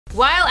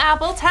While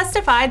Apple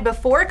testified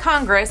before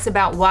Congress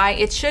about why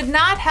it should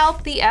not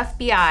help the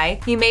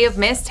FBI, you may have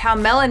missed how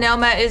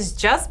melanoma is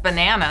just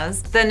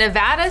bananas, the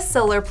Nevada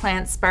solar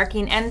plant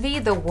sparking envy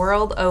the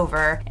world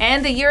over,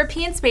 and the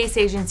European Space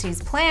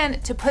Agency's plan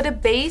to put a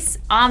base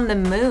on the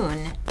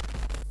moon.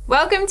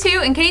 Welcome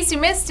to In Case You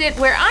Missed It,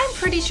 where I'm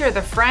pretty sure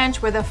the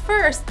French were the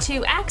first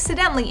to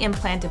accidentally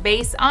implant a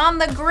base on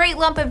the great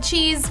lump of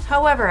cheese,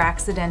 however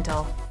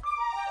accidental.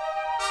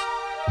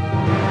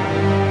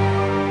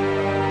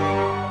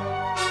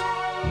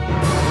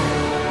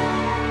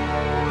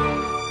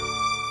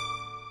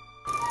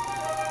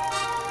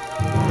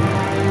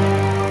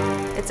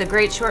 It's a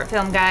great short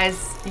film,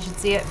 guys. You should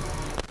see it.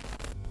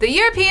 The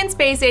European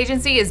Space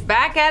Agency is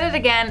back at it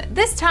again,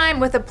 this time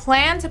with a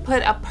plan to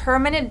put a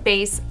permanent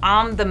base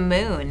on the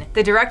moon.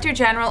 The Director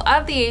General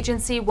of the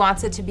agency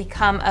wants it to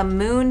become a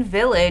moon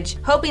village,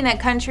 hoping that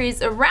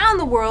countries around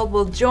the world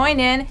will join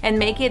in and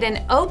make it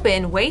an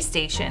open way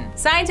station.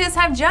 Scientists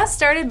have just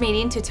started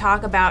meeting to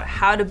talk about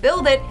how to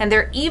build it, and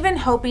they're even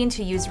hoping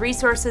to use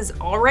resources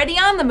already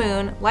on the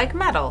moon, like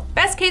metal.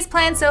 Best case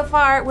plan so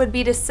far would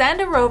be to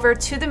send a rover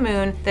to the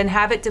moon, then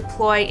have it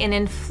deploy an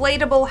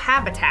inflatable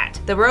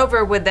habitat. The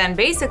rover would then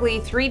basically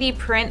 3D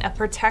print a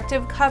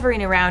protective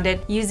covering around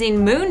it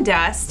using moon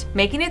dust,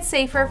 making it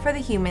safer for the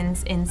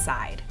humans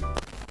inside.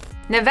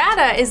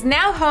 Nevada is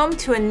now home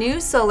to a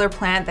new solar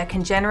plant that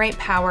can generate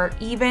power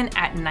even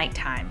at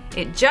nighttime.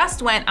 It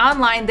just went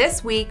online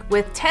this week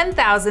with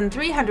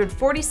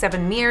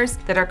 10,347 mirrors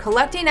that are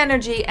collecting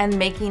energy and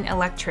making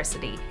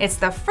electricity. It's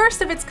the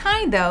first of its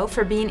kind, though,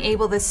 for being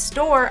able to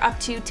store up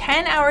to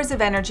 10 hours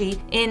of energy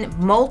in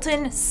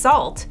molten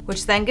salt,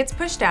 which then gets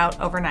pushed out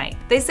overnight.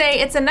 They say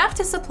it's enough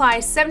to supply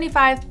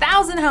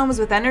 75,000 homes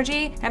with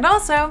energy, and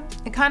also,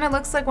 it kind of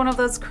looks like one of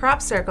those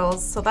crop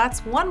circles, so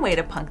that's one way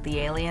to punk the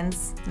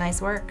aliens.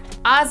 Nice work.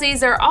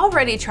 Aussies are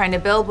already trying to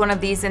build one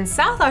of these in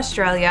South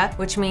Australia,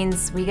 which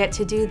means we get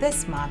to do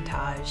this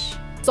montage.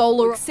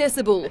 Solar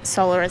accessible.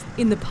 Solar is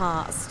In the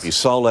past.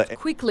 Solar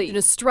Quickly in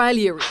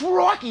Australia.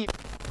 Crikey.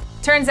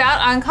 Turns out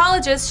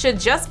oncologists should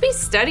just be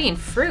studying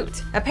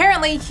fruit.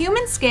 Apparently,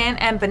 human skin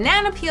and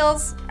banana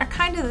peels are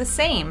kind of the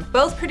same.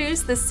 Both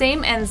produce the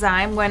same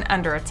enzyme when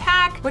under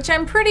attack, which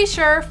I'm pretty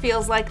sure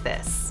feels like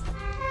this.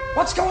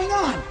 What's going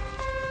on?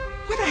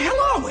 Where the hell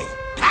are we?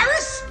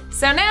 Paris?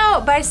 So now,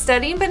 by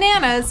studying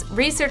bananas,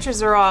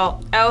 researchers are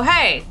all, oh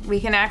hey, we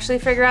can actually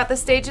figure out the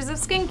stages of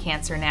skin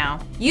cancer now.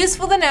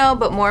 Useful to know,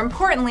 but more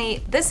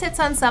importantly, this hits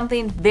on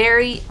something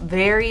very,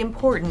 very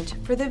important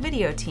for the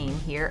video team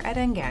here at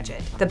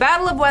Engadget. The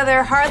battle of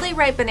whether hardly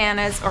ripe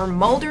bananas or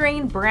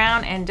moldering,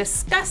 brown, and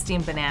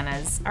disgusting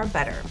bananas are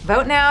better.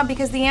 Vote now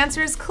because the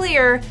answer is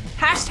clear.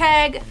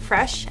 Hashtag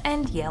fresh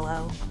and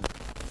yellow.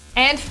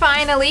 And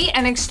finally,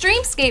 an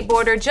extreme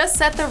skateboarder just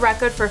set the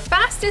record for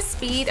fastest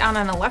speed on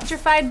an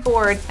electrified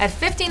board at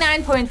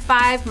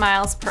 59.5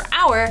 miles per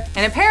hour,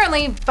 and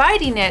apparently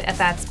biting it at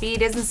that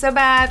speed isn't so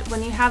bad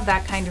when you have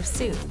that kind of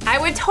suit. I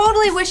would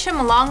totally wish him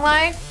a long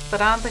life,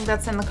 but I don't think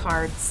that's in the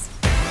cards.